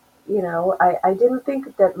 You know, I didn't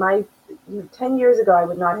think that 10 years ago, I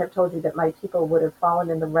would not have told you that my people would have fallen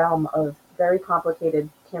in the realm of very complicated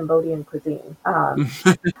Cambodian cuisine.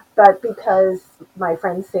 But because my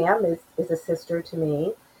friend Sam is a sister to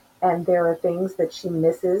me, and there are things that she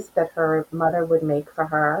misses that her mother would make for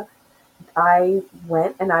her, I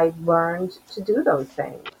went and I learned to do those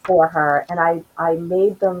things for her. And I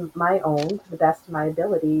made them my own to the best of my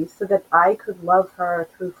ability so that I could love her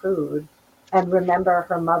through food and remember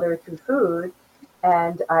her mother through food.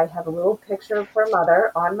 And I have a little picture of her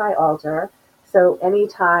mother on my altar. So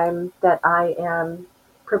anytime that I am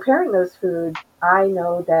preparing those foods, I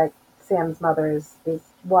know that Sam's mother is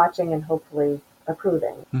watching and hopefully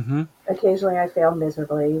approving. Mm-hmm. Occasionally I fail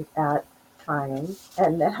miserably at trying,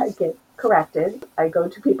 and then I get corrected. I go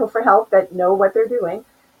to people for help that know what they're doing,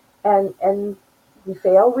 and we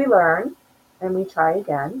fail, we learn, and we try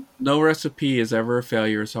again. No recipe is ever a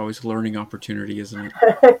failure. It's always a learning opportunity, isn't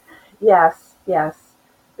it? Yes, yes.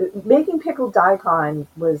 Making pickled daikon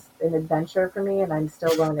was an adventure for me, and I'm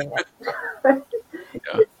still learning it.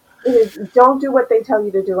 Yeah. It is, don't do what they tell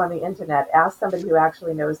you to do on the internet. Ask somebody who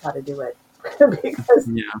actually knows how to do it, because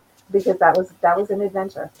Yeah. that was an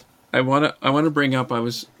adventure. I want to bring up, I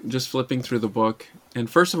was just flipping through the book, and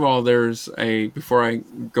first of all, there's a before I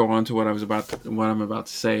go on to what I'm about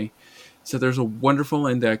to say. So there's a wonderful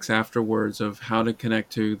index afterwards of how to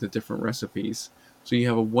connect to the different recipes. So you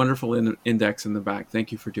have a wonderful index in the back.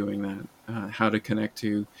 Thank you for doing that. How to connect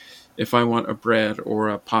to, if I want a bread or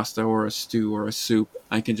a pasta or a stew or a soup,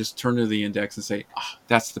 I can just turn to the index and say, oh,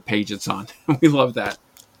 that's the page it's on. We love that.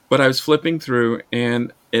 But I was flipping through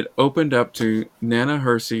and it opened up to Nana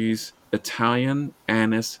Hersey's Italian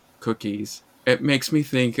anise cookies. It makes me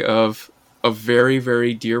think of a very,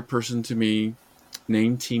 very dear person to me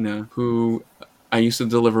named Tina, who I used to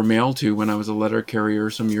deliver mail to when I was a letter carrier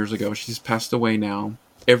some years ago. She's passed away now.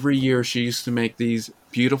 Every year she used to make these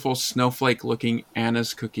beautiful snowflake looking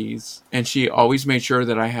anise cookies, and she always made sure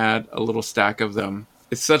that I had a little stack of them.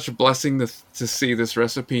 It's such a blessing to see this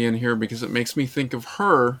recipe in here because it makes me think of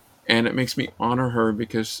her, and it makes me honor her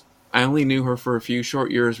because I only knew her for a few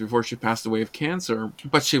short years before she passed away of cancer,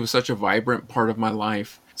 but she was such a vibrant part of my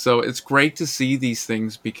life. So it's great to see these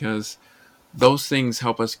things because those things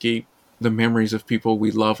help us keep the memories of people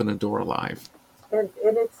we love and adore alive. And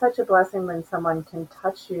it's such a blessing when someone can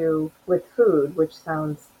touch you with food, which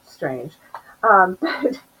sounds strange.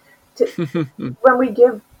 But when we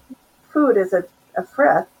give food as a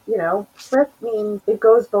frith, you know, frith means it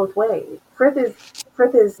goes both ways. Frith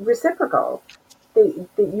is reciprocal. That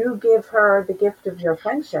you give her the gift of your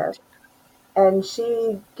friendship, and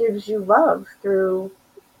she gives you love through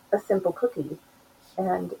a simple cookie.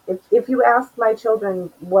 And if you ask my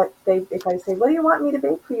children if I say, what do you want me to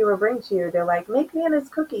bake for you or bring to you? They're like, make Nana's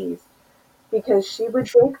cookies. Because she would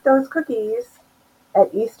bake those cookies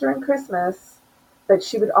at Easter and Christmas, but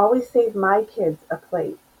she would always save my kids a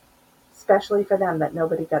plate, especially for them that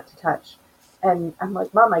nobody got to touch. And I'm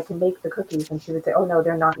like, Mom, I can make the cookies. And she would say, oh, no,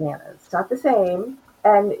 they're not Nana's. It's not the same.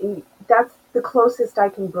 And that's the closest I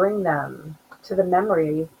can bring them to the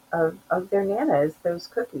memory of their Nanas, those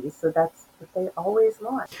cookies. So that's what they always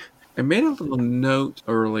want. I made a little note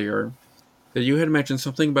earlier that you had mentioned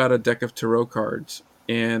something about a deck of tarot cards.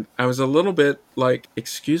 And I was a little bit like,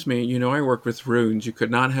 excuse me, I work with runes. You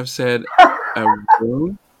could not have said a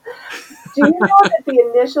rune? Do you know that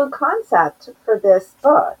the initial concept for this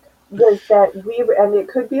book was that and it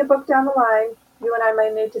could be a book down the line, you and I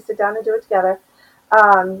might need to sit down and do it together,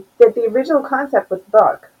 that the original concept with the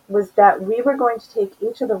book was that we were going to take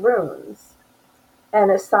each of the runes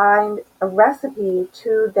and assign a recipe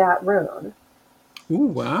to that rune. Ooh,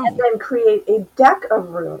 and wow. then create a deck of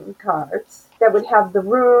rune cards that would have the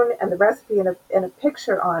rune and the recipe and a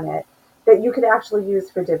picture on it that you could actually use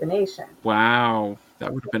for divination. Wow.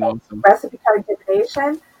 That would have been awesome. Recipe card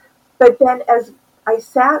divination. But then as I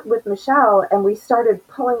sat with Michelle and we started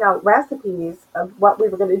pulling out recipes of what we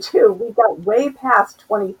were going to do, we got way past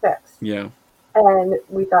 26. Yeah. And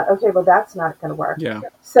we thought, okay, well, that's not going to work. Yeah.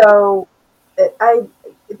 So I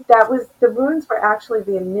that was the runes were actually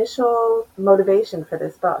the initial motivation for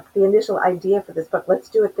this book, the initial idea for this book. Let's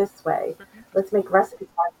do it this way. Let's make recipe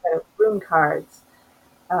cards out of rune cards.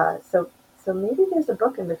 So maybe there's a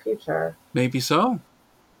book in the future. Maybe so.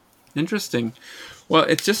 Interesting. Well,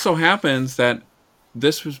 it just so happens that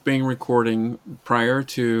this was being recording prior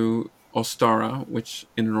to Ostara, which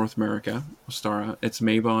in North America, Ostara, it's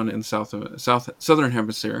Mabon in southern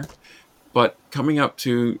hemisphere. But coming up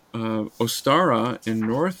to Ostara in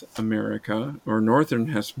North America or northern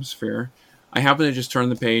hemisphere, I happened to just turn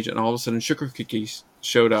the page, and all of a sudden, sugar cookies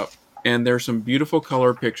showed up, and there's some beautiful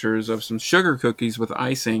color pictures of some sugar cookies with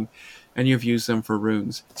icing, and you've used them for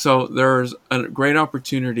runes. So there's a great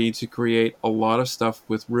opportunity to create a lot of stuff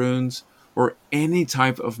with runes or any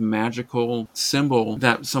type of magical symbol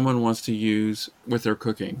that someone wants to use with their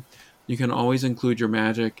cooking. You can always include your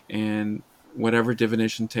magic and whatever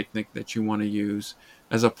divination technique that you want to use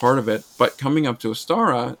as a part of it. But coming up to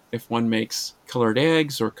Ostara, if one makes colored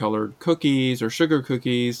eggs or colored cookies or sugar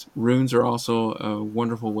cookies, runes are also a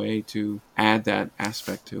wonderful way to add that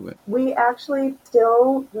aspect to it. We actually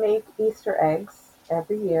still make Easter eggs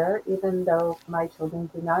every year, even though my children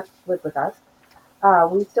do not live with us.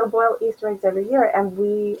 We still boil Easter eggs every year, and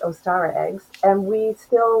Ostara eggs, and we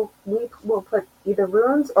will put either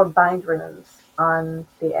runes or bind runes on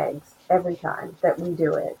the eggs every time that we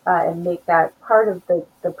do it, and make that part of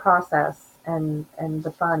the process and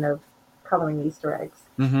the fun of coloring Easter eggs.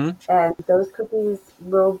 Mm-hmm. And those cookies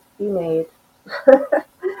will be made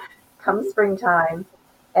come springtime,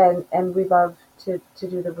 and we love to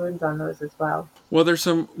do the runes on those as well. Well, there's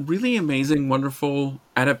some really amazing, wonderful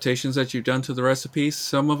adaptations that you've done to the recipes.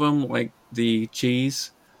 Some of them, like the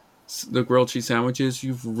grilled cheese sandwiches,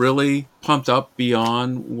 you've really pumped up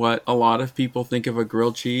beyond what a lot of people think of a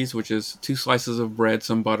grilled cheese, which is 2 slices of bread,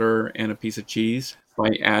 some butter, and a piece of cheese,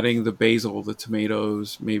 by adding the basil, the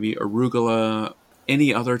tomatoes, maybe arugula,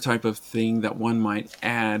 any other type of thing that one might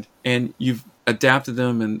add. And you've adapted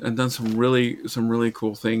them and done some really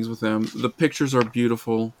cool things with them. The pictures are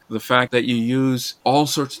beautiful. The fact that you use all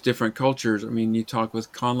sorts of different cultures. I mean, you talk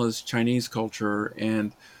with Conla's Chinese culture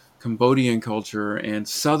and Cambodian culture and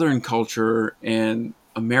Southern culture and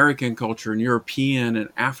American culture and European and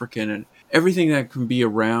African and everything that can be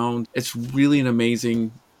around. It's really an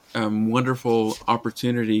amazing, wonderful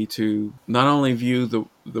opportunity to not only view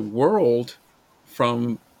the world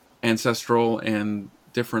from ancestral and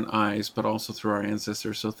different eyes, but also through our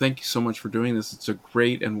ancestors. So thank you so much for doing this. It's a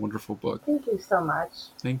great and wonderful book. Thank you so much.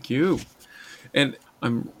 Thank you. And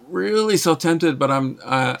I'm really so tempted, but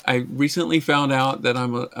I recently found out that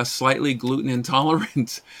I'm a slightly gluten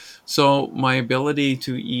intolerant. So my ability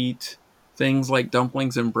to eat things like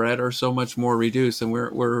dumplings and bread are so much more reduced, and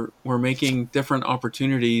we're making different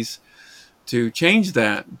opportunities to change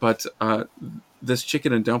that. But this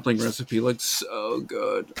chicken and dumpling recipe looks so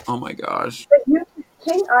good. Oh my gosh. But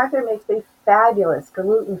King Arthur makes a fabulous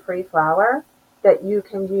gluten-free flour that you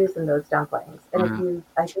can use in those dumplings. And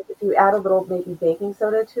I think if you add a little maybe baking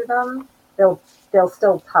soda to them, they'll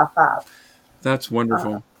still puff up. That's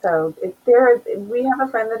wonderful. So we have a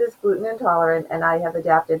friend that is gluten intolerant, and I have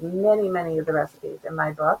adapted many of the recipes in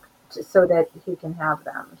my book so that he can have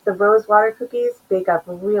them. The rose water cookies bake up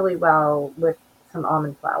really well with some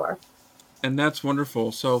almond flour. And that's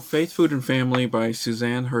wonderful. So Faith, Food, and Family by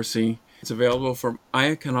Suzanne Hersey. It's available from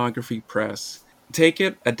Iconography Press. Take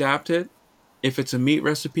it, adapt it. If it's a meat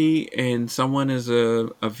recipe and someone is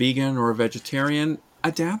a vegan or a vegetarian,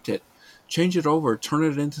 adapt it. Change it over. Turn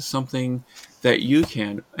it into something that you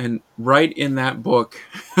can. And write in that book.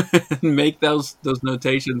 Make those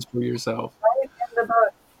notations for yourself. Write in the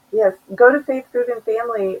book. Yes. Go to Faith, Food, and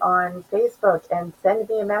Family on Facebook and send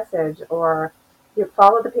me a message, or you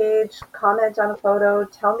follow the page, comment on a photo,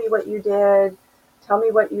 tell me what you did, tell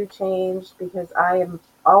me what you changed, because I am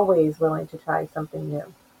always willing to try something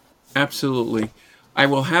new. Absolutely. I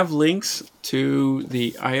will have links to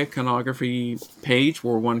the iconography page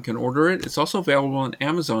where one can order it. It's also available on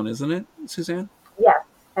Amazon, isn't it, Suzanne? Yes,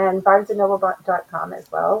 and BarnesandNoble.com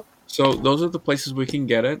as well. So those are the places we can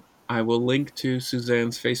get it. I will link to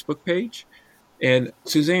Suzanne's Facebook page. And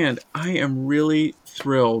Suzanne, I am really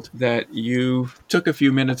thrilled that you took a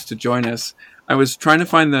few minutes to join us. I was trying to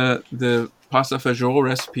find the pasta fagioli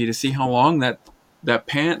recipe to see how long that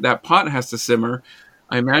that pot has to simmer.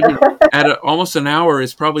 I imagine at almost an hour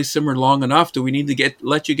is probably simmered long enough. Do we need to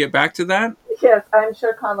let you get back to that? Yes, I'm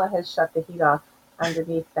sure Conla has shut the heat off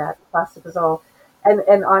underneath that plasticazole.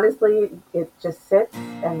 And honestly, it just sits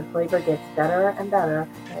and the flavor gets better and better.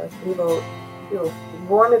 He will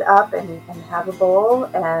warm it up and have a bowl.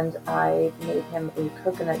 And I made him a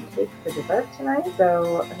coconut cake for dessert tonight.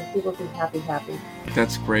 So he will be happy.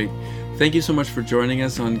 That's great. Thank you so much for joining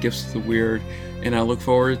us on Gifts of the Weird. And I look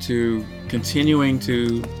forward to continuing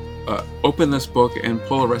to open this book and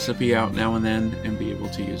pull a recipe out now and then and be able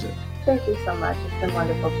to use it. Thank you so much. It's been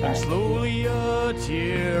wonderful chatting. Slowly a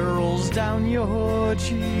tear rolls down your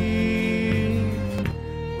cheek.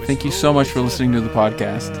 Thank you so much for listening to the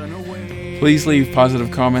podcast. Please leave positive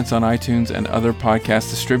comments on iTunes and other podcast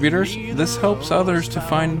distributors. This helps others to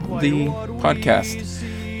find the podcast.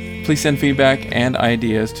 Please send feedback and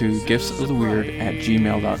ideas to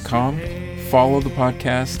giftsoftheweird@gmail.com. Follow the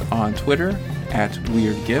podcast on Twitter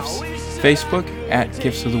 @WeirdGifts, Facebook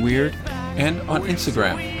 @GiftsOfTheWeird, and on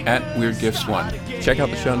Instagram @WeirdGifts1. Check out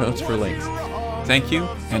the show notes for links. Thank you,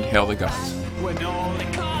 and hail the gods. When all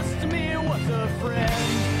it cost me was a friend.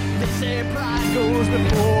 They say pride goes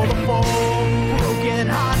before the fall. Broken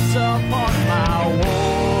hearts upon my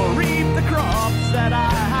wall. Reap the crops that I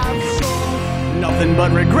have sown. Nothing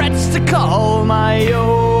but regrets to call my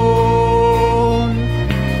own.